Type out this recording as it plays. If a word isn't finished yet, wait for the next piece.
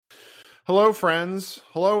Hello, friends.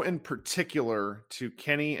 Hello, in particular, to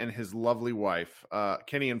Kenny and his lovely wife.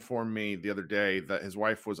 Kenny informed me the other day that his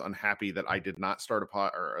wife was unhappy that I did not start a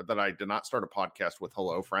podcast with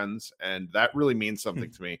 "Hello, friends," and that really means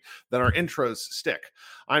something to me. That our intros stick.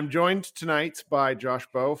 I'm joined tonight by Josh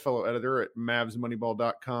Bowe, fellow editor at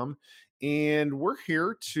MavsMoneyball.com, and we're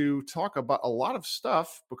here to talk about a lot of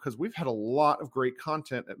stuff because we've had a lot of great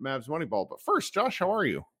content at Mavs Moneyball. But first, Josh, how are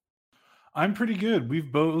you? I'm pretty good. We've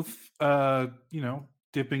both,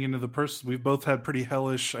 dipping into the person. We've both had pretty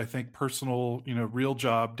hellish, I think, personal, real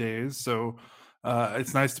job days. So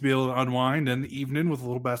it's nice to be able to unwind in the evening with a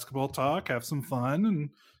little basketball talk, have some fun,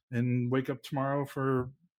 and wake up tomorrow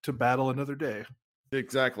for to battle another day.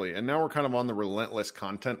 Exactly. And now we're kind of on the relentless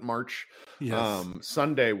content march. Yes.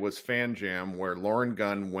 Sunday was Fan Jam, where Lauren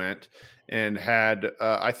Gunn went and had,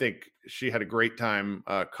 I think she had a great time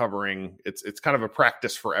covering. It's kind of a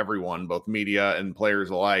practice for everyone, both media and players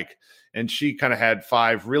alike. And she kind of had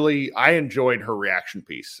five really, I enjoyed her reaction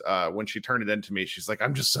piece. When she turned it into me, she's like,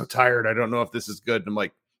 I'm just so tired. I don't know if this is good. And I'm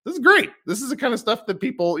like, this is great. This is the kind of stuff that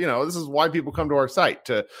people, this is why people come to our site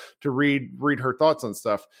to read her thoughts on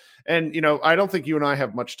stuff. And I don't think you and I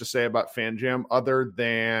have much to say about Fan Jam other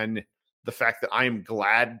than the fact that I am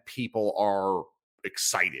glad people are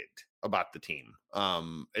excited about the team.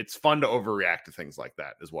 It's fun to overreact to things like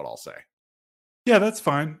that, is what I'll say. Yeah, that's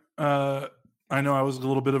fine. I know I was a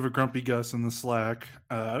little bit of a grumpy Gus in the Slack.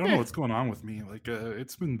 I don't know Eh. what's going on with me. Like,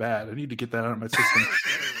 it's been bad. I need to get that out of my system.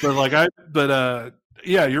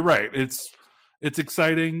 Yeah, you're right. It's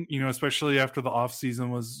exciting, especially after the off season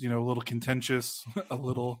was, a little contentious, a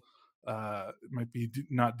little might be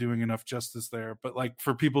not doing enough justice there. But like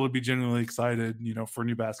for people to be genuinely excited, for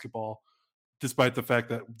new basketball, despite the fact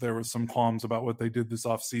that there was some qualms about what they did this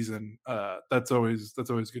off season, that's always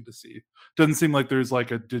good to see. Doesn't seem like there's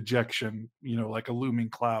like a dejection, like a looming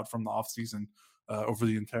cloud from the off season over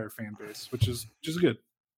the entire fan base, which is good.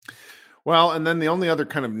 Well, and then the only other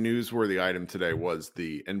kind of newsworthy item today was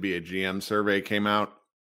the NBA GM survey came out.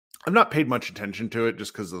 I've not paid much attention to it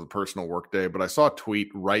just because of the personal workday, but I saw a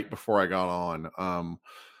tweet right before I got on.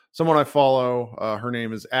 Someone I follow, her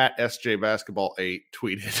name is at SJ Basketball 8,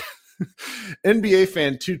 tweeted NBA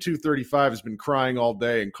fan 2235 has been crying all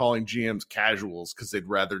day and calling GMs casuals because they'd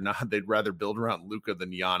rather build around Luka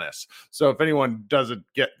than Giannis. So if anyone doesn't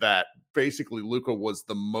get that, basically Luka was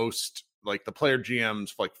the most, like, the player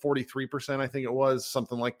GMs, like 43%, I think it was,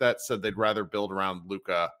 something like that, said they'd rather build around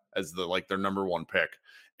Luka as their number one pick.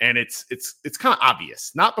 And it's kind of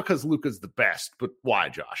obvious, not because Luka's the best, but why,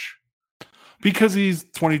 Josh? Because he's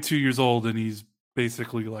 22 years old and he's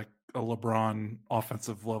basically like a LeBron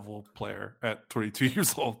offensive level player at 22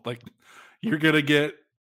 years old. Like you're gonna get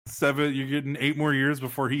you're getting 8 more years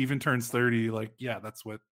before he even turns 30. Like, yeah, that's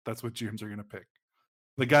what GMs are gonna pick.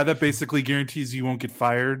 The guy that basically guarantees you won't get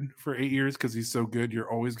fired for 8 years because he's so good, you're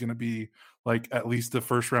always gonna be like at least a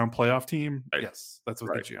first round playoff team. Right. Yes, that's what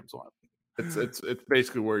the Right. GMs want. It's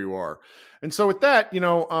basically where you are. And so with that,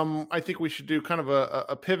 I think we should do kind of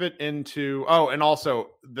a pivot into, oh, and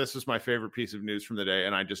also this is my favorite piece of news from the day,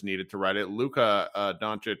 and I just needed to write it. Luka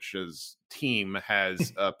Doncic's team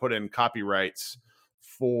has put in copyrights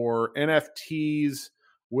for NFTs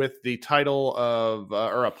with the title of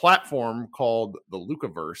or a platform called the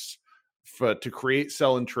Lukaverse to create,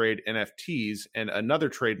 sell, and trade NFTs, and another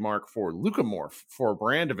trademark for Lukamorph for a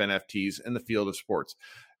brand of NFTs in the field of sports.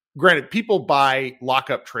 Granted, people buy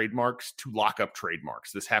lockup trademarks to lock up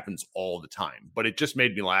trademarks. This happens all the time, but it just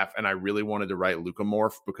made me laugh, and I really wanted to write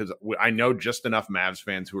Lukamorph because I know just enough Mavs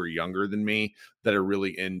fans who are younger than me that are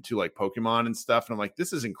really into like Pokemon and stuff, and I'm like,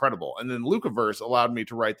 this is incredible. And then Lukaverse allowed me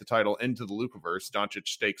to write the title Into the Lukaverse. Doncic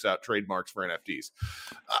stakes out trademarks for NFTs.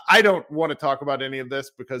 I don't want to talk about any of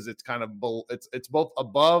this because it's kind of it's both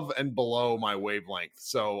above and below my wavelength.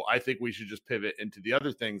 So I think we should just pivot into the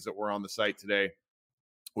other things that were on the site today.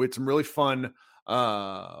 We had some really fun.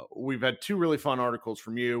 We've had two really fun articles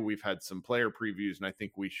from you. We've had some player previews, and I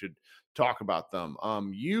think we should talk about them.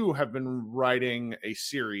 You have been writing a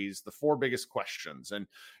series, The Four Biggest Questions. And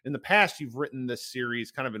in the past, you've written this series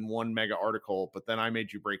kind of in one mega article, but then I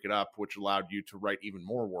made you break it up, which allowed you to write even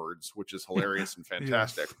more words, which is hilarious and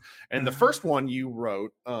fantastic. Yes. And the first one you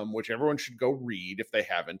wrote, which everyone should go read if they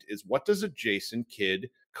haven't, is What Does a Jason Kidd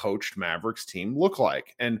Coached Mavericks Team Look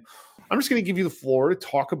Like? And I'm just going to give you the floor to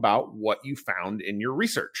talk about what you found in your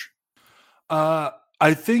research.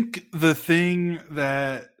 I think the thing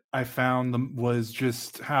that I found was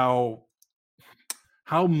just how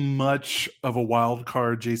much of a wild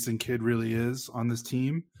card Jason Kidd really is on this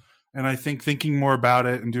team. And I think thinking more about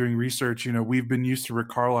it and doing research, we've been used to Rick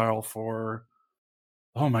Carlisle for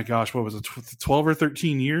oh my gosh, what was it, 12 or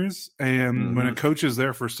 13 years? And when a Mhm. coach is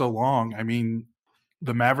there for so long, I mean,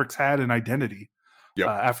 the Mavericks had an identity Yep.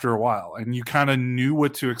 after a while, and you kind of knew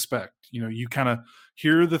what to expect. You know, you kind of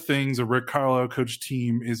hear the things a Rick Carlisle coach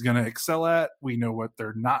team is going to excel at. We know what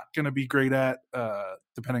they're not going to be great at,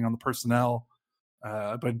 depending on the personnel.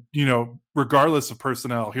 But, you know, regardless of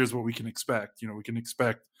personnel, here's what we can expect. You know, we can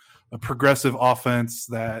expect a progressive offense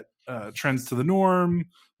that trends to the norm,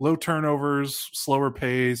 low turnovers, slower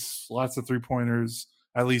pace, lots of 3-pointers.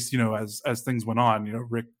 At least, you know, as things went on, you know,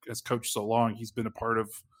 Rick has coached so long, he's been a part of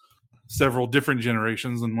several different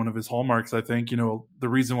generations, and one of his hallmarks, I think, you know, the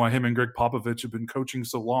reason why him and Greg Popovich have been coaching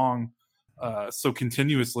so long, so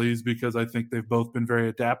continuously, is because I think they've both been very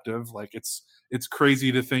adaptive. Like it's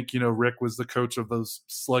crazy to think, you know, Rick was the coach of those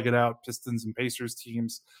slug it out Pistons and Pacers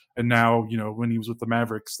teams, and now, you know, when he was with the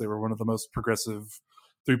Mavericks, they were one of the most progressive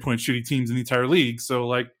 3-point shooting teams in the entire league. So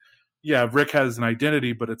like, yeah, Rick has an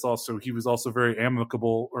identity, but it's also, he was also very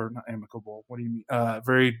amicable, or not amicable, what do you mean,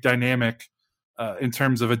 very dynamic in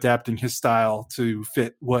terms of adapting his style to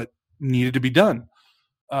fit what needed to be done.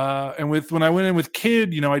 And when I went in with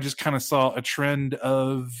Kidd, you know, I just kind of saw a trend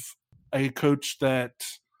of a coach that,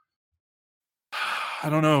 I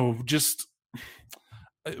don't know, just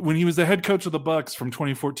when he was the head coach of the Bucks from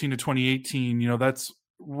 2014 to 2018, you know, that's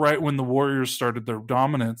right when the Warriors started their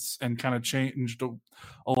dominance and kind of changed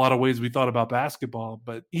a lot of ways we thought about basketball.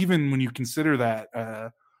 But even when you consider that,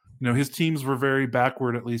 you know, his teams were very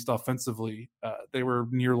backward, at least offensively. They were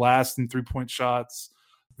near last in 3-point shots,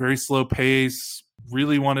 very slow pace,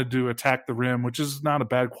 really wanted to attack the rim, which is not a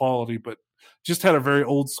bad quality, but just had a very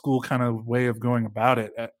old school kind of way of going about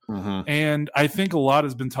it. Mhm. And I think a lot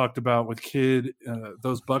has been talked about with Kidd,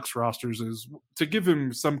 those Bucks rosters, is to give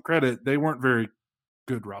him some credit, they weren't very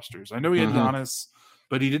good rosters. I know he had Giannis,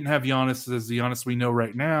 but he didn't have Giannis as the Giannis we know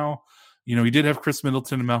right now. You know, he did have Chris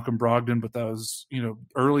Middleton and Malcolm Brogdon, but that was, you know,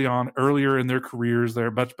 earlier in their careers.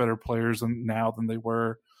 They're much better players now than they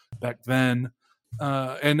were back then.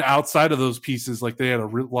 And outside of those pieces, like they had a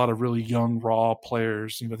lot of really young, raw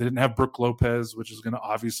players. You know, they didn't have Brook Lopez, which is going to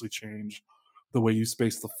obviously change the way you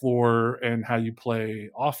space the floor and how you play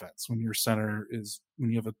offense when your center is,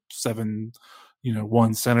 when you have a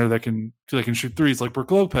 7-1 center that can shoot threes like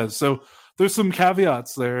Brook Lopez. So there's some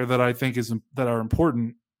caveats there that I think that are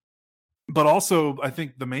important. But also, I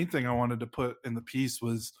think the main thing I wanted to put in the piece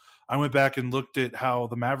was I went back and looked at how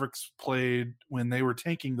the Mavericks played when they were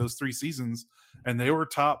tanking those 3 seasons, and they were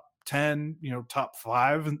top 10, you know, top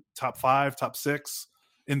 5, top 6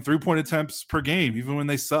 in 3-point attempts per game, even when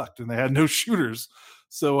they sucked and they had no shooters.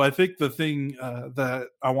 So I think the thing that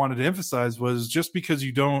I wanted to emphasize was, just because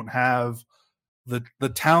you don't have the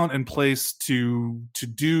talent in place to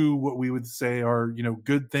do what we would say are, you know,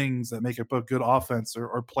 good things that make up a good offense,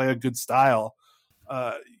 or play a good style,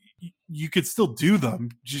 you could still do them.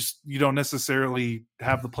 Just, you don't necessarily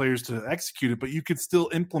have the players to execute it, but you could still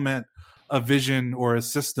implement a vision or a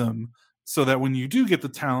system so that when you do get the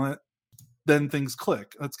talent, then things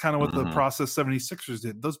click. That's kind of what the process 76ers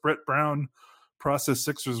did. Those Brett Brown process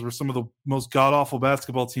Sixers were some of the most god-awful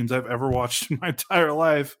basketball teams I've ever watched in my entire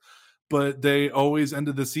life, but they always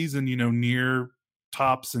ended the season, you know, near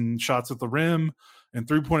tops and shots at the rim and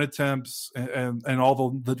 3-point attempts and all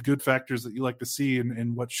the good factors that you like to see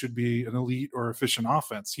in what should be an elite or efficient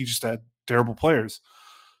offense. He just had terrible players.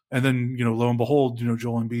 And then, you know, lo and behold, you know,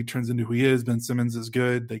 Joel Embiid turns into who he is. Ben Simmons is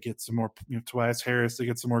good. They get some more, you know, Tobias Harris. They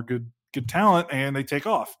get some more good talent, and they take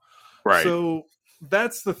off. Right. So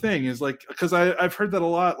that's the thing, is like, because I've heard that a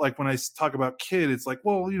lot. Like when I talk about Kidd, it's like,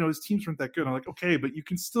 well, you know, his teams weren't that good. I'm like, okay, but you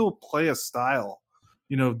can still play a style.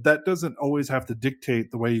 You know, that doesn't always have to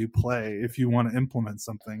dictate the way you play if you want to implement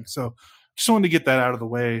something. So just wanted to get that out of the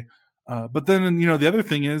way. But then, you know, the other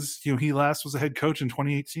thing is, you know, he last was a head coach in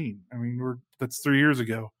 2018. I mean, that's 3 years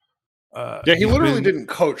ago. Yeah, he literally didn't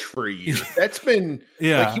coach for a year. That's been,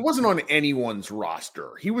 yeah, like, he wasn't on anyone's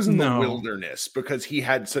roster. He was in the wilderness because he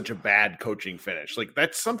had such a bad coaching finish. Like,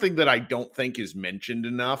 that's something that I don't think is mentioned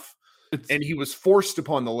enough. And he was forced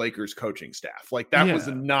upon the Lakers coaching staff. Like, that was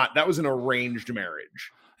an arranged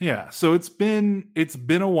marriage. Yeah. So it's been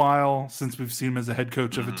a while since we've seen him as a head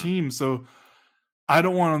coach of a team. So I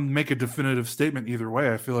don't want to make a definitive statement either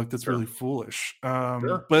way. I feel like that's really foolish.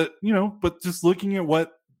 But, you know, just looking at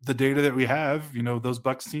what the data that we have, you know, those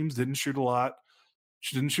Bucks teams didn't shoot a lot.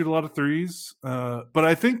 She didn't shoot a lot of threes. But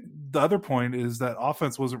I think the other point is that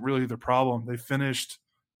offense wasn't really the problem. They finished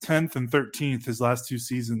 10th and 13th his last 2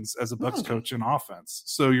 seasons as a Bucks coach in offense.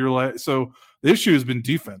 So the issue has been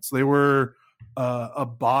defense. They were a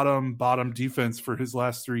bottom defense for his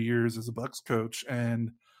last 3 years as a Bucks coach.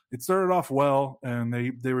 And it started off well, and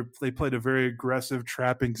they played a very aggressive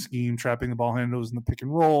trapping scheme, trapping the ball handlers in the pick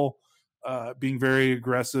and roll, being very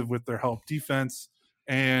aggressive with their help defense,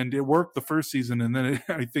 and it worked the first season. And then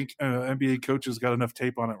I think NBA coaches got enough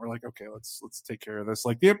tape on it. We're like, okay, let's take care of this.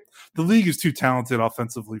 Like the league is too talented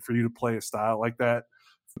offensively for you to play a style like that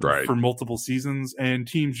for multiple seasons, and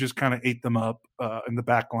teams just kind of ate them up in the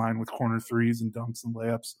back line with corner threes and dunks and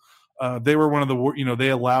layups. They were one of the, they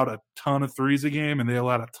allowed a ton of threes a game, and they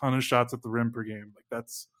allowed a ton of shots at the rim per game. Like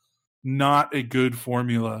that's not a good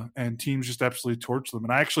formula, and teams just absolutely torch them.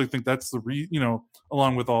 And I actually think that's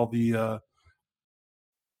along with all the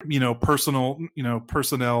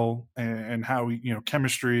personnel and how he,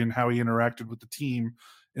 chemistry and how he interacted with the team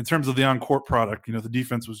in terms of the on-court product, the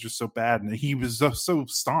defense was just so bad, and he was so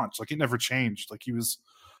staunch. Like it never changed. Like he was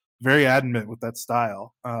very adamant with that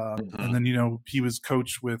style. And then, he was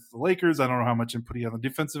coached with the Lakers. I don't know how much input he had on the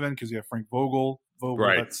defensive end because you have Frank Vogel.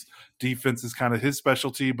 That's defense is kind of his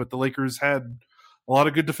specialty, but the Lakers had a lot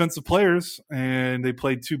of good defensive players, and they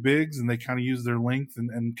played two bigs, and they kind of used their length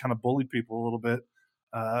and kind of bullied people a little bit.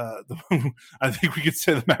 I think we could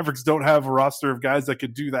say the Mavericks don't have a roster of guys that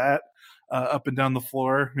could do that up and down the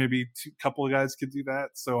floor. Maybe a couple of guys could do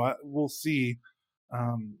that. So we'll see.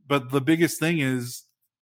 But the biggest thing is,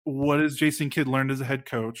 what has Jason Kidd learned as a head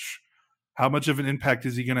coach? How much of an impact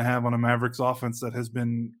is he going to have on a Mavericks offense that has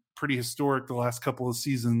been pretty historic the last couple of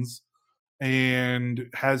seasons? And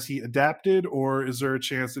has he adapted, or is there a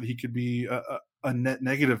chance that he could be a net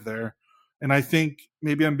negative there? And I think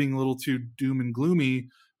maybe I'm being a little too doom and gloomy.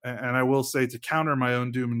 And I will say, to counter my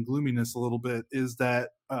own doom and gloominess a little bit, is that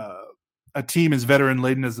a team as veteran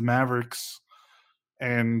laden as the Mavericks,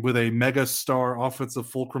 and with a mega star offensive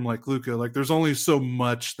fulcrum like Luka, like there's only so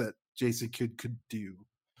much that Jason Kidd could do.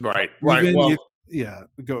 Right. Go ahead.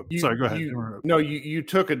 You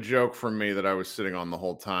took a joke from me that I was sitting on the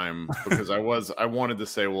whole time, because I wanted to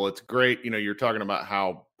say, well, it's great. You're talking about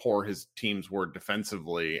how poor his teams were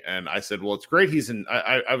defensively. And I said, well, it's great.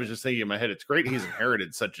 I was just thinking in my head, it's great he's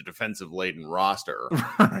inherited such a defensive laden roster.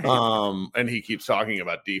 Right. And he keeps talking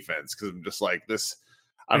about defense, because I'm just like this.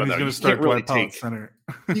 I don't know. He's going to start really center.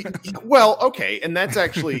 Well, okay. And that's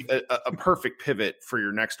actually a perfect pivot for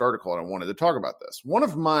your next article. And I wanted to talk about this. One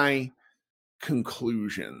of my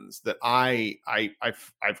conclusions that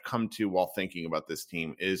I've come to while thinking about this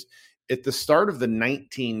team is, at the start of the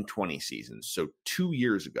 1920 season, so 2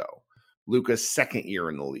 years ago, Luka's second year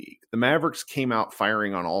in the league, the Mavericks came out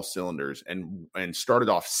firing on all cylinders and started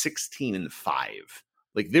off 16-5.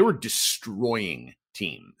 Like they were destroying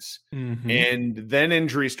teams. And then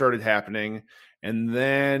injuries started happening. And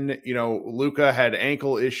then, Luka had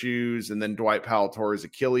ankle issues, and then Dwight Powell tore his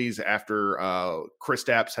Achilles after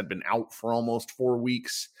Kristaps had been out for almost 4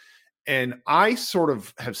 weeks. And I sort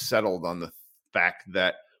of have settled on the fact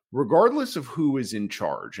that regardless of who is in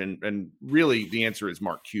charge, and really the answer is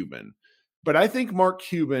Mark Cuban, but I think Mark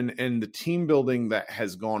Cuban and the team building that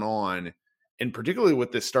has gone on, and particularly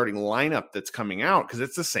with this starting lineup that's coming out, because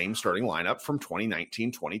it's the same starting lineup from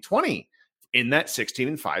 2019, 2020 in that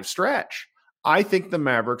 16-5 stretch. I think the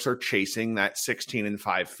Mavericks are chasing that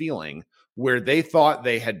 16-5 feeling where they thought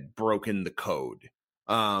they had broken the code.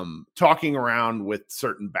 Talking around with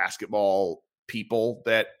certain basketball people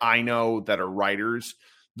that I know that are writers,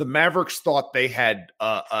 the Mavericks thought they had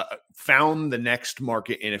found the next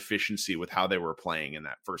market inefficiency with how they were playing in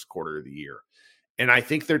that first quarter of the year. And I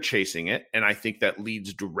think they're chasing it. And I think that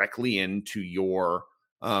leads directly into your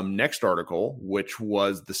next article, which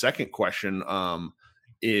was the second question,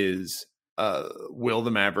 is will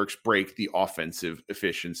the Mavericks break the offensive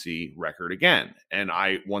efficiency record again? And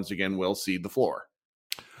I, once again, will cede the floor.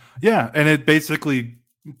 Yeah. And it basically,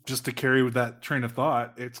 just to carry with that train of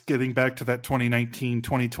thought, it's getting back to that 2019,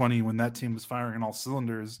 2020, when that team was firing on all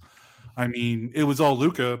cylinders. I mean, it was all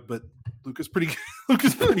Luka, but Luka's pretty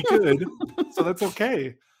good. So that's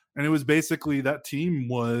okay. And it was basically, that team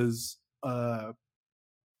was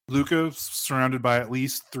Luka surrounded by at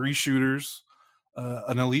least 3 shooters,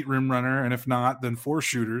 an elite rim runner, and if not, then 4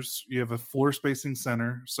 shooters. You have a floor spacing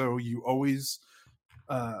center, so you always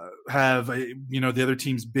have the other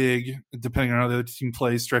team's big, depending on how the other team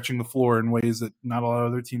plays, stretching the floor in ways that not a lot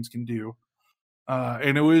of other teams can do.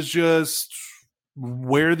 And it was just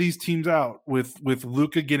wear these teams out with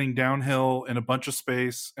Luka getting downhill in a bunch of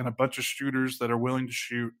space and a bunch of shooters that are willing to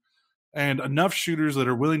shoot, and enough shooters that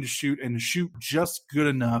are willing to shoot and shoot just good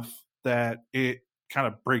enough that it kind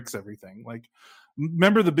of breaks everything. Like,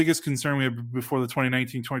 remember the biggest concern we had before the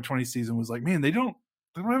 2019-2020 season was like, man, they don't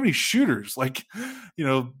they don't have any shooters. Like,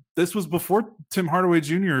 this was before Tim Hardaway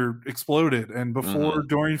Jr. exploded and before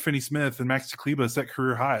Dorian Finney-Smith and Max Kleba set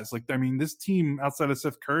career highs. Like, I mean, this team outside of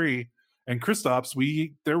Seth Curry and Kristaps,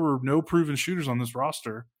 there were no proven shooters on this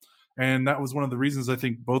roster. And that was one of the reasons I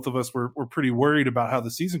think both of us were pretty worried about how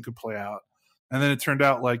the season could play out. And then it turned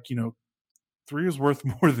out like, 3 is worth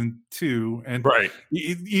more than 2, and right.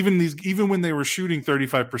 Even when they were shooting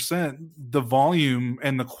 35%, the volume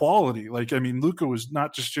and the quality, like, I mean, Luka was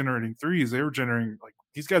not just generating threes; they were generating, like,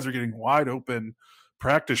 these guys are getting wide open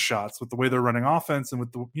practice shots with the way they're running offense and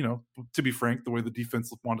with the, to be frank, the way the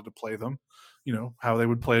defense wanted to play them. How they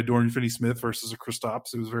would play a Dorian Finney-Smith versus a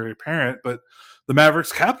Kristaps. It was very apparent, but the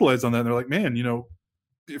Mavericks capitalized on that. And they're like, man,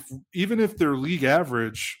 even if they're league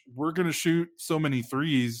average, we're going to shoot so many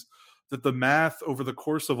threes that the math over the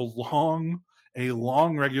course of a long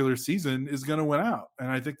regular season is going to win out.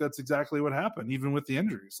 And I think that's exactly what happened, even with the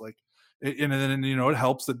injuries. Like, and then, it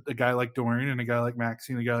helps that a guy like Dorian and a guy like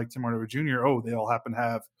Maxey and a guy like Tim Hardaway Jr., they all happen to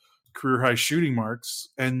have career high shooting marks.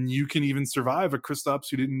 And you can even survive a Kristaps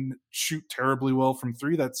who didn't shoot terribly well from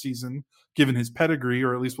 3 that season, given his pedigree,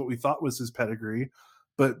 or at least what we thought was his pedigree.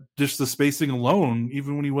 But just the spacing alone,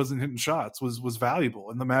 even when he wasn't hitting shots, was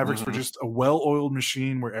valuable. And the Mavericks were just a well-oiled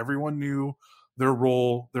machine where everyone knew their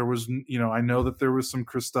role. There was, I know that there was some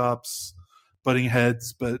Kristaps butting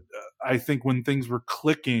heads, but I think when things were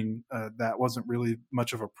clicking, that wasn't really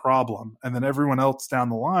much of a problem. And then everyone else down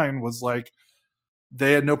the line was like,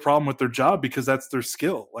 they had no problem with their job because that's their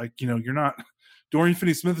skill. Like, you're not – Dorian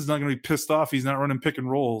Finney-Smith is not going to be pissed off. He's not running pick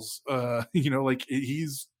and rolls. Like,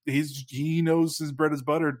 he knows his bread is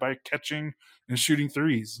buttered by catching and shooting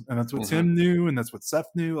threes. And that's what Tim knew. And that's what Seth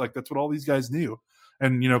knew. Like, that's what all these guys knew.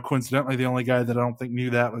 And, coincidentally, the only guy that I don't think knew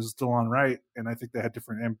that was DeLon Wright. And I think they had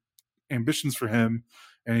different ambitions for him.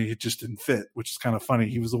 And he just didn't fit, which is kind of funny.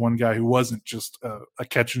 He was the one guy who wasn't just a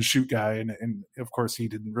catch and shoot guy. And of course, he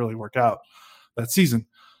didn't really work out that season.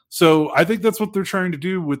 So I think that's what they're trying to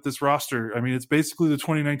do with this roster. I mean, it's basically the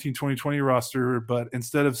 2019-2020 roster, but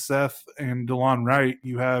instead of Seth and DeLon Wright,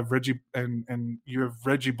 you have Reggie and you have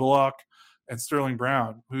Reggie Bullock and Sterling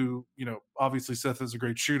Brown, who, obviously Seth is a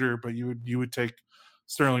great shooter, but you would take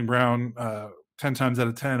Sterling Brown 10 times out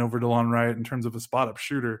of 10 over DeLon Wright in terms of a spot up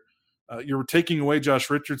shooter. You're taking away Josh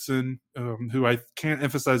Richardson, who I can't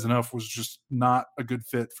emphasize enough was just not a good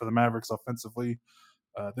fit for the Mavericks offensively.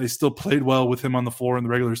 They still played well with him on the floor in the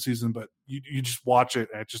regular season, but you just watch it,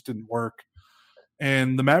 and it just didn't work.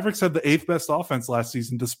 And the Mavericks had the 8th best offense last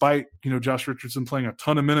season, despite Josh Richardson playing a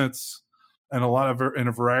ton of minutes and in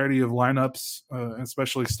a variety of lineups,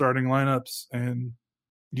 especially starting lineups. And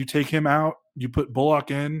you take him out, you put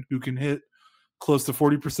Bullock in, who can hit close to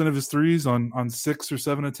 40% of his threes on 6 or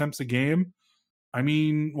 7 attempts a game. I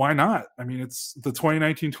mean, why not? I mean, it's the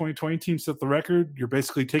 2019-2020 team set the record. You're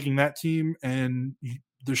basically taking that team, and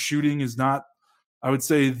the shooting is not, I would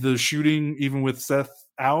say the shooting, even with Seth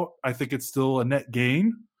out, I think it's still a net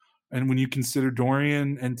gain. And when you consider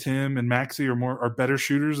Dorian and Tim and Maxey are better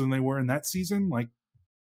shooters than they were in that season, like,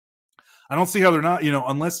 I don't see how they're not,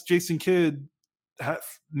 unless Jason Kidd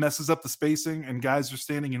messes up the spacing and guys are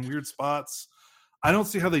standing in weird spots, I don't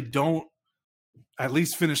see how they don't at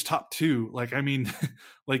least finish top 2. Like, I mean,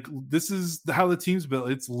 like, this is how the team's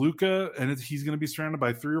built. It's Luka, and he's going to be surrounded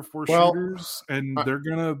by 3 or 4 shooters, and they're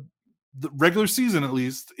going to, the regular season at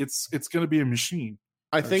least, it's going to be a machine.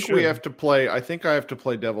 I think I have to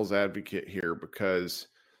play devil's advocate here, because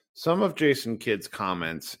some of Jason Kidd's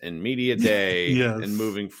comments in media day and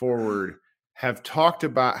moving forward have talked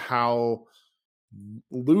about how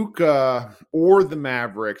Luka or the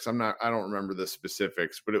Mavericks, I don't remember the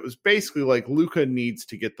specifics, but it was basically like Luka needs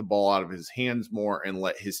to get the ball out of his hands more and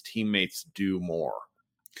let his teammates do more.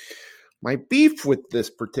 My beef with this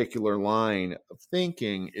particular line of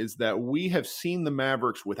thinking is that we have seen the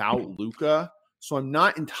Mavericks without Luka, so I'm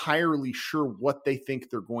not entirely sure what they think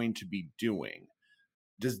they're going to be doing.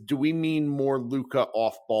 Do we mean more Luka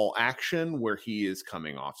off-ball action where he is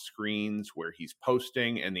coming off screens, where he's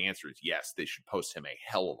posting? And the answer is yes, they should post him a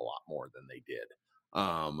hell of a lot more than they did.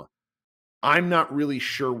 I'm not really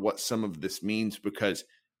sure what some of this means, because,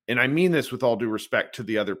 and I mean this with all due respect to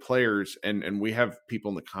the other players, and we have people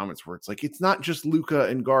in the comments where it's like, it's not just Luka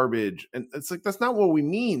and garbage. And it's like, that's not what we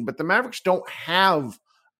mean. But the Mavericks don't have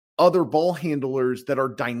other ball handlers that are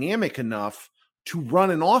dynamic enough to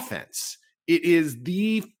run an offense. It is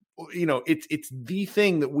it's the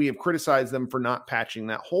thing that we have criticized them for not patching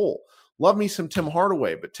that hole. Love me some Tim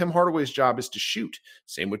Hardaway, but Tim Hardaway's job is to shoot.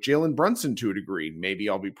 Same with Jalen Brunson to a degree. Maybe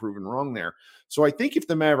I'll be proven wrong there. So I think if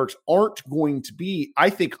the Mavericks aren't going to be, I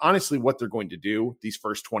think honestly what they're going to do these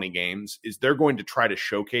first 20 games is they're going to try to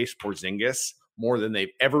showcase Porzingis more than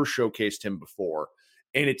they've ever showcased him before.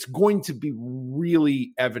 And it's going to be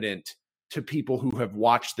really evident to people who have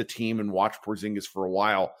watched the team and watched Porzingis for a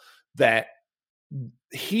while that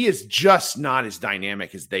he is just not as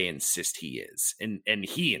dynamic as they insist he is. And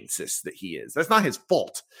he insists that he is. That's not his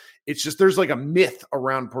fault. It's just there's like a myth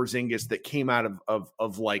around Porzingis that came out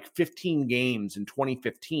of like 15 games in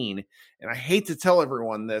 2015. And I hate to tell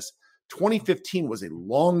everyone this, 2015 was a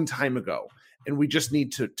long time ago, and we just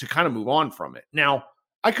need to kind of move on from it. Now,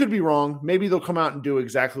 I could be wrong. Maybe they'll come out and do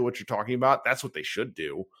exactly what you're talking about. That's what they should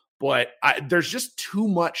do. But there's just too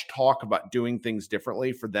much talk about doing things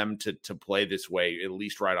differently for them to play this way, at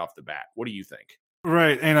least right off the bat. What do you think?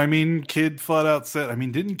 Right. And I mean, Kidd flat out said, I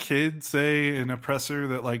mean, didn't Kidd say in a presser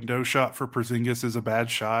that like no shot for Porzingis is a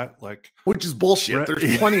bad shot? Like, which is bullshit.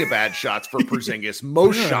 There's plenty of bad shots for Porzingis.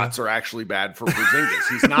 Most shots are actually bad for Porzingis.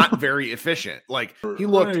 He's not very efficient. Like he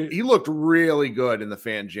looked really good in the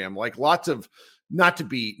fan jam. Like lots of, not to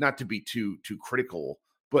be too critical,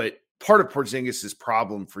 but part of Porzingis's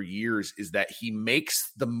problem for years is that he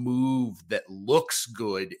makes the move that looks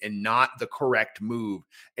good and not the correct move.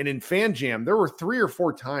 And in Fan Jam, there were 3 or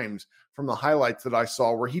 4 times from the highlights that I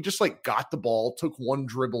saw where he just like got the ball, took one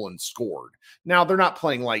dribble and scored. Now they're not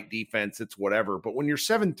playing light defense. It's whatever. But when you're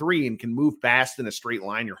 7'3" and can move fast in a straight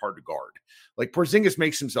line, you're hard to guard. Like Porzingis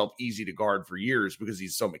makes himself easy to guard for years because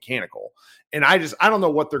he's so mechanical. And I don't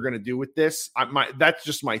know what they're going to do with this. That's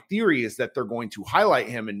just my theory, is that they're going to highlight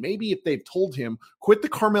him. And maybe if they've told him, quit the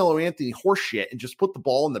Carmelo Anthony horseshit and just put the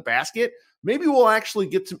ball in the basket, maybe we'll actually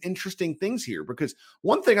get some interesting things here. Because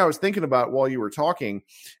one thing I was thinking about while you were talking,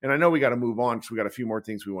 and I know we got to move on because we got a few more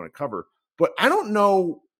things we want to cover, but I don't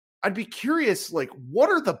know. I'd be curious, like, what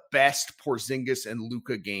are the best Porzingis and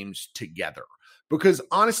Luka games together? Because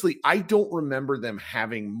honestly, I don't remember them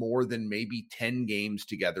having more than maybe 10 games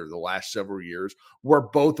together the last several years where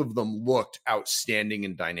both of them looked outstanding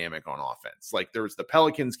and dynamic on offense. Like there was the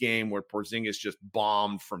Pelicans game where Porzingis just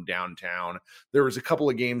bombed from downtown. There was a couple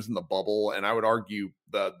of games in the bubble, and I would argue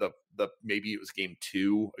the maybe it was game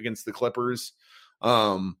 2 against the Clippers.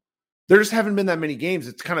 There just haven't been that many games.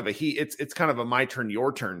 It's kind of it's kind of a my turn,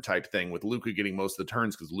 your turn type thing with Luka getting most of the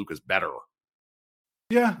turns because Luka's better.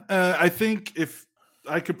 Yeah, I think if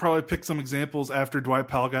I could probably pick some examples after Dwight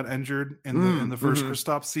Powell got injured in the first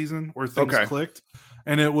Kristaps season where things clicked,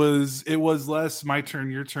 and it was less my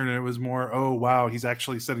turn, your turn, and it was more, oh wow, he's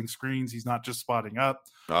actually setting screens. He's not just spotting up.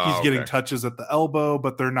 He's getting touches at the elbow,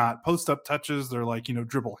 but they're not post up touches. They're like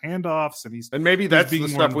dribble handoffs, and maybe that's the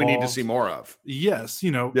stuff we need to see more of. Yes,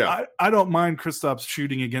 I don't mind Kristaps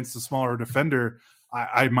shooting against a smaller defender.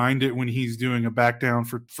 I mind it when he's doing a back down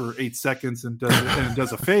for 8 seconds and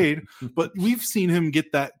does a fade, but we've seen him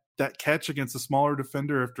get that catch against a smaller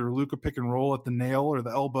defender after Luka pick and roll at the nail or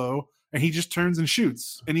the elbow, and he just turns and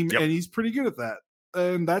shoots, and he's pretty good at that.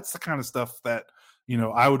 And that's the kind of stuff that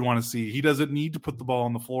I would want to see. He doesn't need to put the ball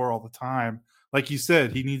on the floor all the time, like you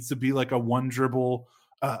said. He needs to be like a one dribble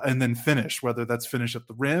and then finish, whether that's finish at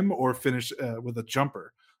the rim or finish with a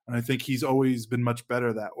jumper. And I think he's always been much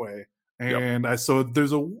better that way. And so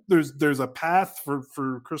there's a path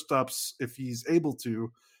for Kristaps, if he's able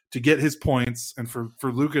to get his points, and for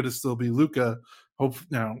Luka to still be Luka. I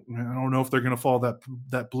don't know if they're going to follow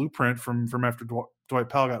that blueprint from after Dwight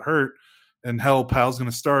Powell got hurt, and hell, Powell's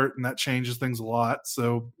going to start, and that changes things a lot.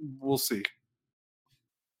 So we'll see.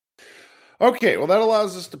 Okay, well, that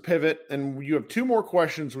allows us to pivot, and you have 2 more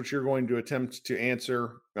questions which you're going to attempt to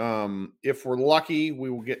answer. If we're lucky, we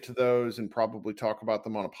will get to those and probably talk about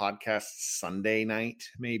them on a podcast Sunday night,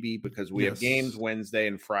 maybe, because we have games Wednesday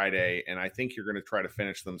and Friday, and I think you're going to try to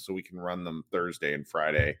finish them so we can run them Thursday and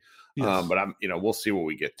Friday. Yes. But we'll see what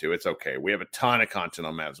we get to. It's okay. We have a ton of content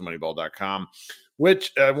on MavsMoneyball.com,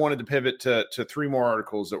 which I wanted to pivot to 3 more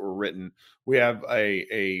articles that were written. We have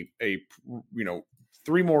a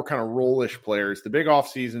 3 more kind of role-ish players. The big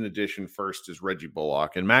offseason edition first is Reggie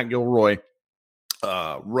Bullock, and Matt Gilroy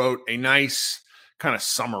wrote a nice kind of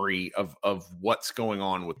summary of what's going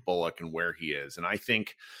on with Bullock and where he is. And I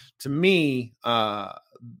think, to me,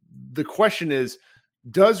 the question is,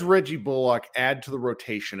 does Reggie Bullock add to the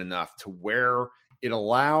rotation enough to where it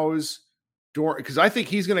allows because I think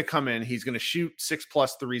he's going to come in, he's going to shoot 6+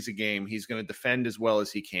 threes a game. He's going to defend as well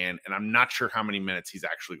as he can. And I'm not sure how many minutes he's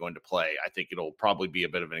actually going to play. I think it'll probably be a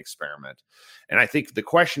bit of an experiment. And I think the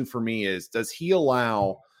question for me is, does he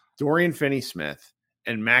allow Dorian Finney-Smith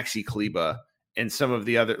and Maxi Kleber and some of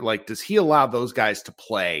the other, does he allow those guys to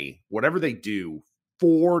play whatever they do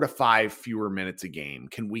 4 to 5 fewer minutes a game?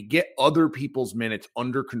 Can we get other people's minutes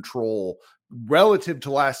under control relative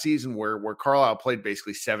to last season where Carlisle played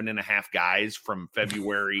basically 7.5 guys from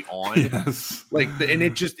February on. Yes. And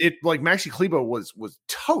it like Maxi Kleber was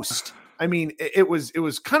toast. I mean, it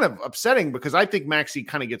was kind of upsetting because I think Maxi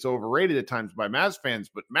kind of gets overrated at times by Mavs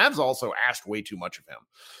fans, but Mavs also asked way too much of him.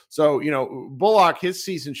 So, Bullock, his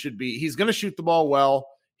season should be, he's going to shoot the ball well.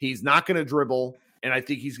 He's not going to dribble. And I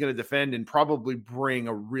think he's going to defend and probably bring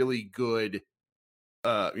a really good,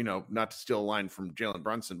 not to steal a line from Jalen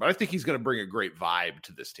Brunson, but I think he's going to bring a great vibe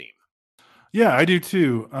to this team. Yeah, I do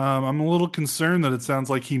too. I'm a little concerned that it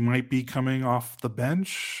sounds like he might be coming off the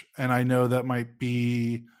bench. And I know that might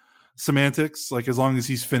be semantics, like as long as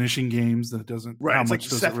he's finishing games, that it doesn't. Right. It's like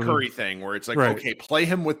the Seth Curry thing where it's like, okay, play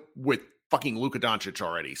him with fucking Luka Doncic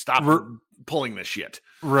already. Stop pulling this shit.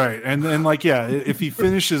 Right. And then if he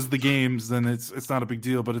finishes the games, then it's not a big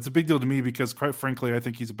deal, but it's a big deal to me because quite frankly, I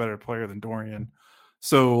think he's a better player than Dorian.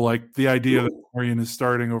 So like the idea that Dorian is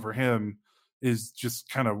starting over him is just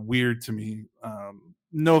kind of weird to me.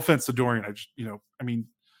 No offense to Dorian.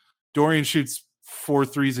 Dorian shoots 4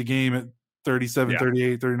 threes a game at 37,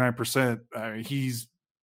 38, 39%.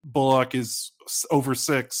 Bullock is over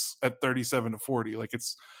 6 at 37 to 40. Like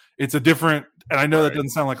it's a different, and I know that doesn't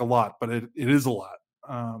sound like a lot, but it is a lot.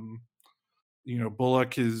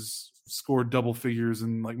 Bullock has scored double figures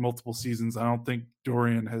in like multiple seasons. I don't think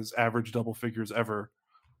Dorian has averaged double figures ever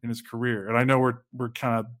in his career. And I know we're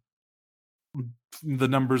kind of, the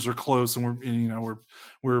numbers are close and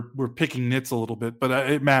we're picking nits a little bit, but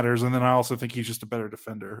it matters. And then I also think he's just a better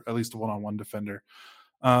defender, at least a one-on-one defender.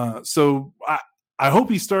 So I hope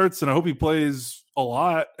he starts and I hope he plays a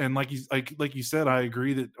lot. And like you said, I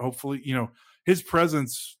agree that hopefully, his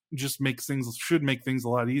presence just should make things a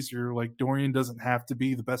lot easier. Like Dorian doesn't have to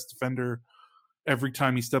be the best defender every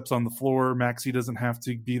time he steps on the floor. Maxi doesn't have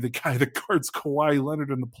to be the guy that guards Kawhi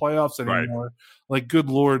Leonard in the playoffs anymore. Right. Like, good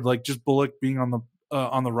Lord, like just Bullock being on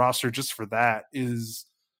the roster just for that is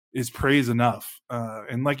praise enough.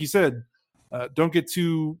 And like you said, don't get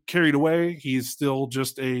too carried away. He is still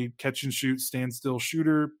just a catch and shoot, standstill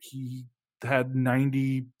shooter. He had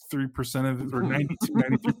 93% of, or 93%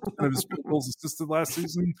 of his goals assisted last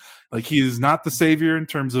season. Like, he is not the savior in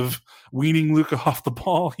terms of weaning Luka off the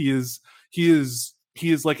ball. He is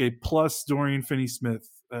like a plus Dorian Finney-Smith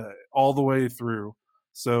all the way through.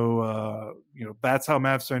 So, that's how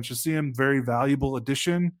Mavs fans should see him. Very valuable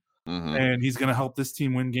addition. Mm-hmm. And he's going to help this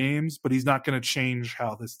team win games, but he's not going to change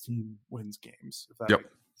how this team wins games. If that makes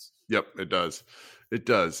sense. Yep, it does. It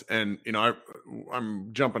does. And, I'm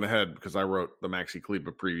jumping ahead because I wrote the Maxi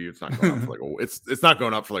Kleber preview. It's not going up for it's not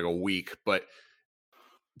going up for like a week, but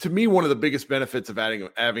to me, one of the biggest benefits of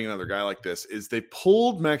having another guy like this is they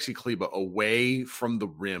pulled Maxi Kleber away from the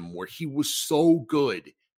rim where he was so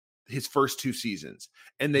good his first 2 seasons.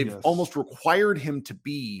 And they've almost required him to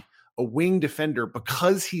be a wing defender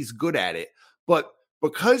because he's good at it. But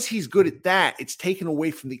because he's good at that, it's taken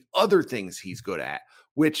away from the other things he's good at,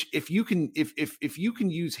 which if you can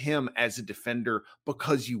use him as a defender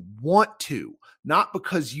because you want to, not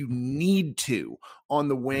because you need to on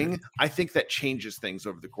the wing, I think that changes things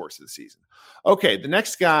over the course of the season. Okay, the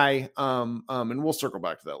next guy, and we'll circle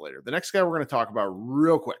back to that later. The next guy we're going to talk about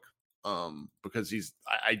real quick, because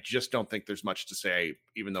I just don't think there's much to say,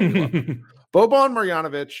 even though we love him. Boban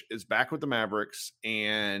Marjanovic is back with the Mavericks,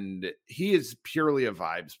 and he is purely a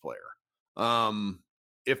vibes player.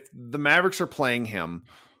 If the Mavericks are playing him,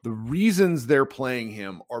 the reasons they're playing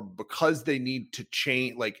him are because they need to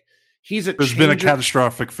change. Like, there's been a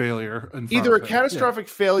catastrophic failure. Either a catastrophic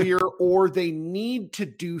failure or they need to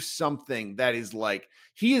do something that is like,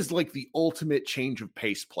 he is like the ultimate change of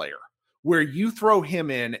pace player, where you throw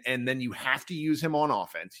him in and then you have to use him on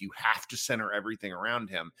offense. You have to center everything around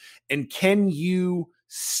him. And can you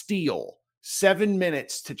steal 7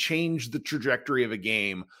 minutes to change the trajectory of a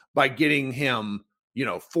game by getting him,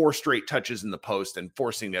 4 straight touches in the post and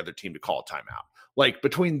forcing the other team to call a timeout? Like,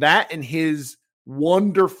 between that and his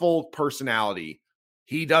wonderful personality,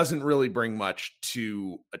 he doesn't really bring much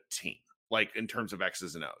to a team, like in terms of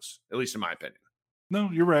X's and O's, at least in my opinion. No,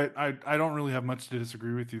 you're right. I don't really have much to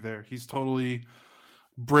disagree with you there. He's totally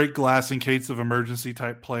break glass in case of emergency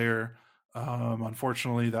type player.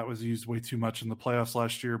 Unfortunately, that was used way too much in the playoffs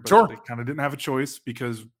last year, but they kind of didn't have a choice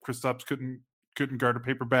because Kristaps couldn't guard a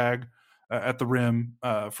paper bag at the rim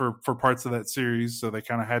for parts of that series. So they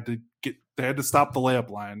kind of had to stop the layup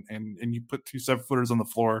line, and you put 2 7-footers on the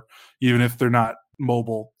floor, even if they're not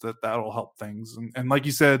mobile, that'll help things. And like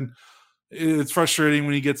you said, it's frustrating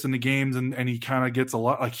when he gets into games and he kind of gets a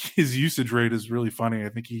lot, like his usage rate is really funny. I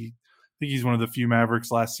think he's one of the few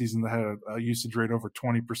Mavericks last season that had a usage rate over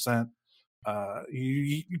 20%.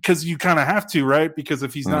 because you kind of have to, right? Because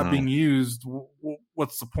if he's not being used,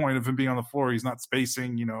 what's the point of him being on the floor? He's not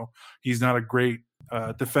spacing, he's not a great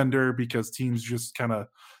defender because teams just kind of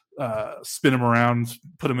spin him around,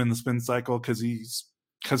 put him in the spin cycle because he's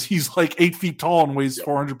like 8 feet tall and weighs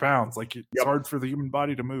 400 pounds. Like it's hard for the human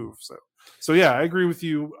body to move. So yeah, I agree with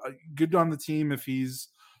you. Good on the team if he's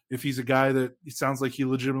a guy that it sounds like he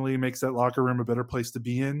legitimately makes that locker room a better place to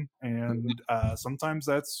be in. And sometimes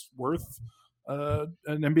that's worth an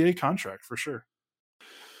NBA contract for sure.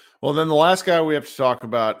 Well, then the last guy we have to talk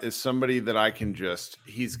about is somebody that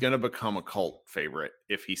he's going to become a cult favorite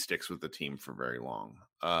if he sticks with the team for very long.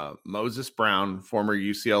 Moses Brown, former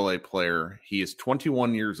UCLA player. He is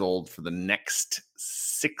 21 years old for the next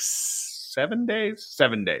 7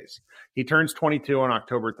 days. He turns 22 on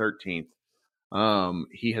October 13th.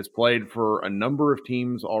 He has played for a number of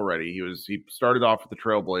teams already. He started off with the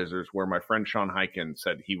Trailblazers, where my friend Sean Hyken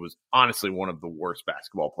said he was honestly one of the worst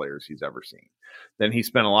basketball players he's ever seen. Then he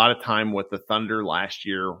spent a lot of time with the Thunder last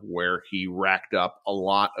year, where he racked up a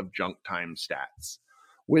lot of junk time stats.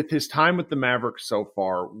 With his time with the Mavericks so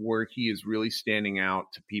far, where he is really standing out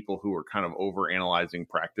to people who are kind of overanalyzing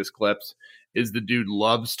practice clips, is the dude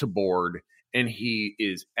loves to board, and he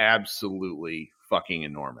is absolutely fucking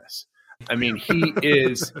enormous. I mean, he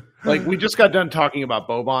is like, we just got done talking about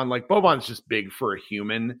Boban. Like, Boban's just big for a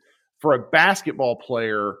human. For a basketball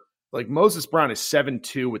player, like Moses Brown is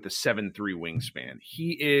 7'2" with a 7'3" wingspan.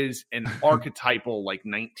 He is an archetypal, like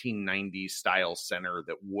 1990s style center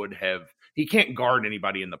that he can't guard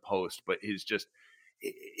anybody in the post, but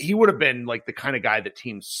he would have been like the kind of guy that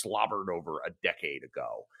teams slobbered over a decade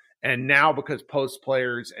ago. And now, because post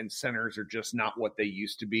players and centers are just not what they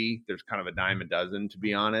used to be, there's kind of a dime a dozen, to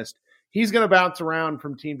be honest. He's going to bounce around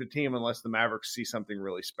from team to team unless the Mavericks see something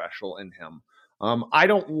really special in him. I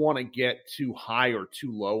don't want to get too high or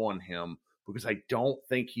too low on him because I don't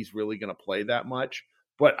think he's really going to play that much.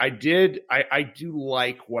 But I do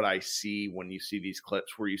like what I see when you see these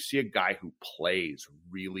clips where you see a guy who plays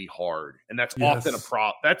really hard, and that's often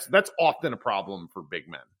that's often a problem for big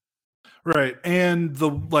men. Right, and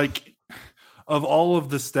of all of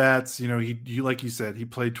the stats, he like you said, he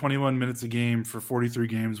played 21 minutes a game for 43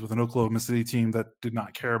 games with an Oklahoma City team that did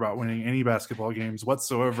not care about winning any basketball games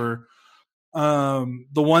whatsoever. The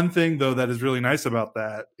one thing though that is really nice about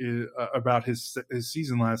that is about his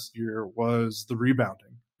season last year was the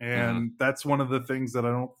rebounding, and that's one of the things that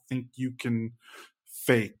I don't think you can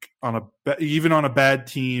fake even on a bad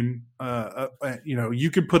team.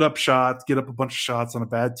 You could put up shots, get up a bunch of shots on a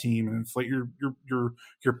bad team, and inflate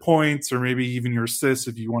your points or maybe even your assists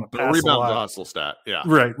if you want to pass. Rebounds a hustle stat, yeah,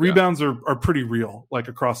 right. Rebounds are pretty real, like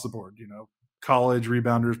across the board. College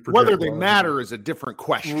rebounders, whether they matter is a different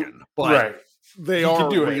question, but right. They are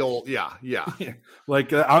real. Yeah.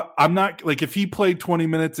 Like I'm not like, if he played 20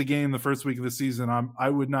 minutes a game the first week of the season, I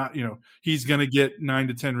would not. He's going to get 9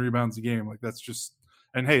 to 10 rebounds a game. Like that's just.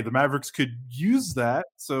 And hey, the Mavericks could use that.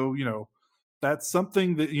 So, that's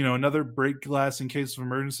something that, another break glass in case of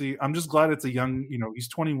emergency. I'm just glad it's a young, he's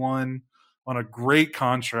 21 on a great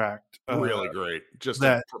contract. Really great. Just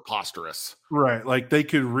preposterous. Right. Like they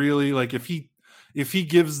could really, like if he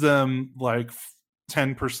gives them like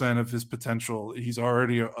 10% of his potential, he's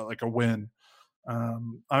already a win.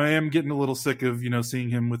 I am getting a little sick of, seeing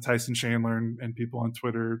him with Tyson Chandler and people on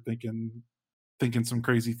Twitter thinking some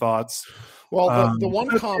crazy thoughts. Well, the one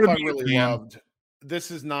comp I really loved, this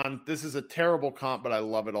is a terrible comp, but I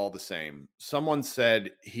love it all the same. Someone said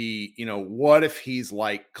what if he's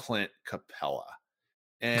like Clint Capella?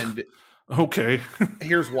 And okay.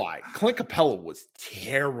 Here's why. Clint Capella was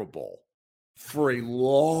terrible for a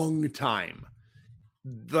long time.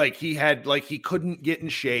 Like he couldn't get in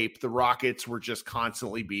shape. The Rockets were just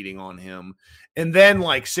constantly beating on him. And then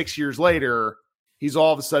like 6 years later, he's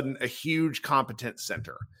all of a sudden a huge competent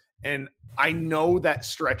center. And I know that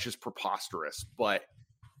stretch is preposterous, but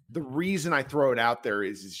the reason I throw it out there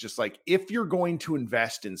is just like, if you're going to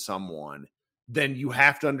invest in someone, then you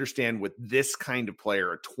have to understand with this kind of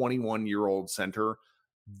player, a 21-year-old center,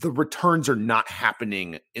 the returns are not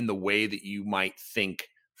happening in the way that you might think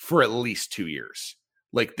for at least 2 years.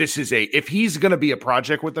 Like if he's going to be a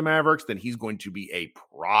project with the Mavericks, then he's going to be a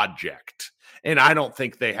project. And I don't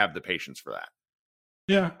think they have the patience for that.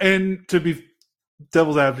 Yeah, and to be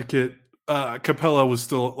devil's advocate, Capella was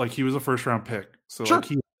still like he was a first round pick, so sure. Like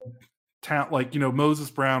he talent, like Moses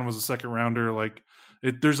Brown was a second rounder. Like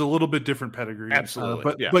there's a little bit different pedigree,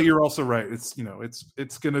 absolutely. But you're also right. It's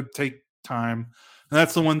it's going to take time, and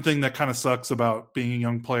that's the one thing that kind of sucks about being a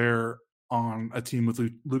young player on a team with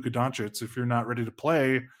Luka Doncic. If you're not ready to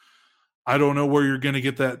play, I don't know where you're going to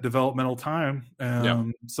get that developmental time. Yeah.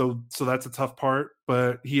 So that's a tough part,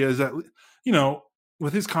 but he has that, you know,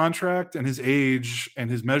 with his contract and his age and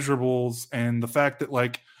his measurables and the fact that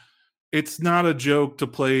like it's not a joke to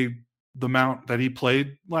play the amount that he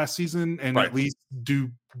played last season and Right. at least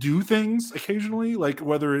do things occasionally, like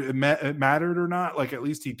whether it mattered or not, like at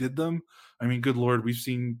least he did them. I mean, good Lord, we've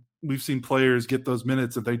seen players get those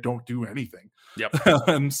minutes if they don't do anything.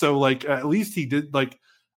 Yep. So like at least he did, like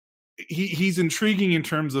he's intriguing in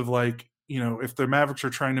terms of like, you know, if the Mavericks are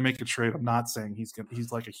trying to make a trade, I'm not saying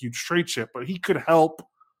he's like a huge trade chip, but he could help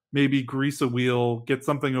maybe grease a wheel, get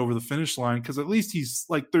something over the finish line, because at least he's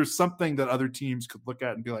like there's something that other teams could look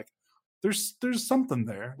at and be like, there's something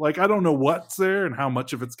there. Like I don't know what's there and how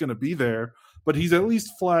much of it's going to be there, but he's at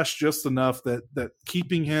least flashed just enough that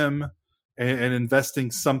keeping him and investing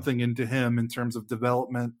something into him in terms of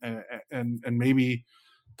development and maybe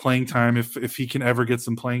playing time, if he can ever get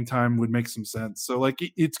some playing time, would make some sense. So like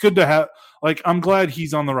it's good to have, like I'm glad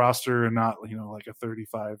he's on the roster and not, you know, like a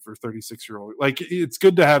 35 or 36-year-old. Like it's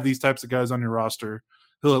good to have these types of guys on your roster.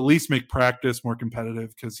 He'll at least make practice more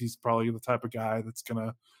competitive because he's probably the type of guy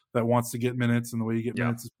that wants to get minutes, and the way you get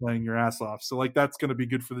minutes is playing your ass off. So like that's going to be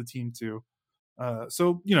good for the team too.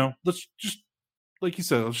 So you know, let's just, like you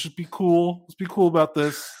said, let's just be cool. Let's be cool about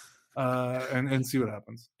this. And see what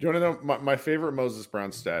happens. Do you want to know my favorite Moses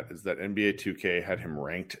Brown stat is that NBA 2K had him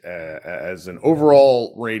ranked as an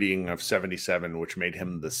overall rating of 77, which made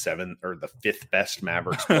him the 7th or the 5th best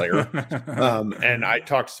Mavericks player. And I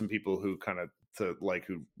talked to some people who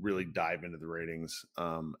who really dive into the ratings,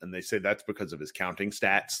 and they say that's because of his counting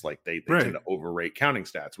stats. Like they tend to overrate counting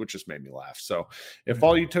stats, which just made me laugh. So if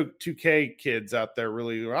all you 2K kids out there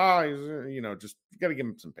really, just got to give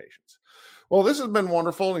them some patience. Well, this has been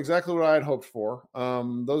wonderful and exactly what I had hoped for.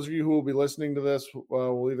 Those of you who will be listening to this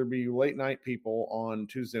will either be late night people on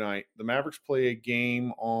Tuesday night. The Mavericks play a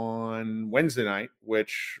game on Wednesday night,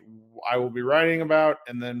 which I will be writing about,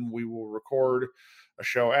 and then we will record a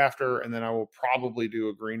show after, and then I will probably do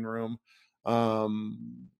a green room that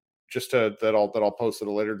I'll post at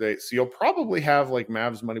a later date. So you'll probably have like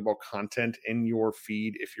Mavs Moneyball content in your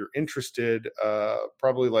feed if you're interested.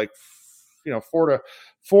 Probably like 4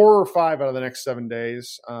 or 5 out of the next 7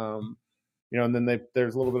 days. And then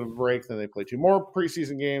there's a little bit of a break. Then they play 2 more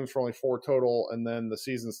preseason games for only 4 total, and then the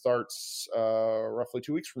season starts roughly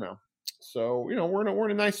 2 weeks from now. So we're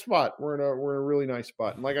in a nice spot. We're in a really nice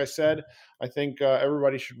spot. And like I said, I think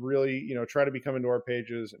everybody should really try to be coming to our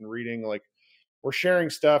pages and reading. Like we're sharing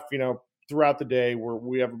stuff throughout the day.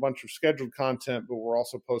 We have a bunch of scheduled content, but we're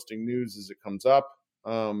also posting news as it comes up.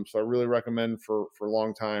 So I really recommend for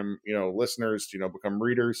long time, listeners to, become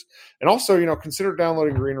readers, and also, consider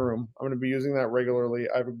downloading Green Room. I'm going to be using that regularly.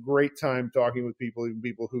 I have a great time talking with people, even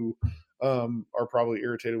people who are probably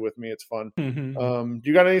irritated with me. It's fun. Mm-hmm. Do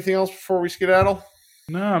you got anything else before we skedaddle?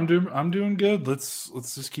 No, I'm doing good. Let's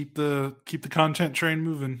just keep the content train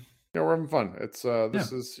moving. Yeah, we're having fun. It's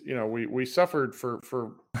this is we suffered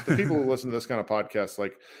for the people who listen to this kind of podcast.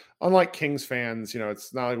 Like, unlike Kings fans,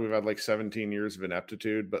 it's not like we've had like 17 years of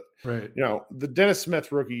ineptitude, but the Dennis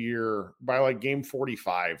Smith rookie year, by like game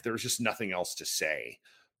 45, there was just nothing else to say.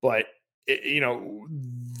 But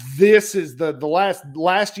this is the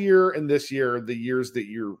last year and this year, the years that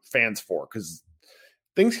you're fans for, because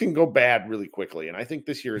things can go bad really quickly, and I think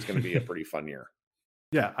this year is going to be a pretty fun year.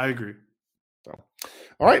 Yeah, I agree. So,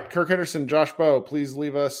 all right, Kirk Henderson, Josh Bowe, please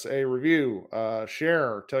leave us a review,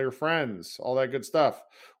 share, tell your friends, all that good stuff.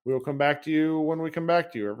 We will come back to you when we come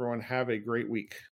back to you. Everyone have a great week.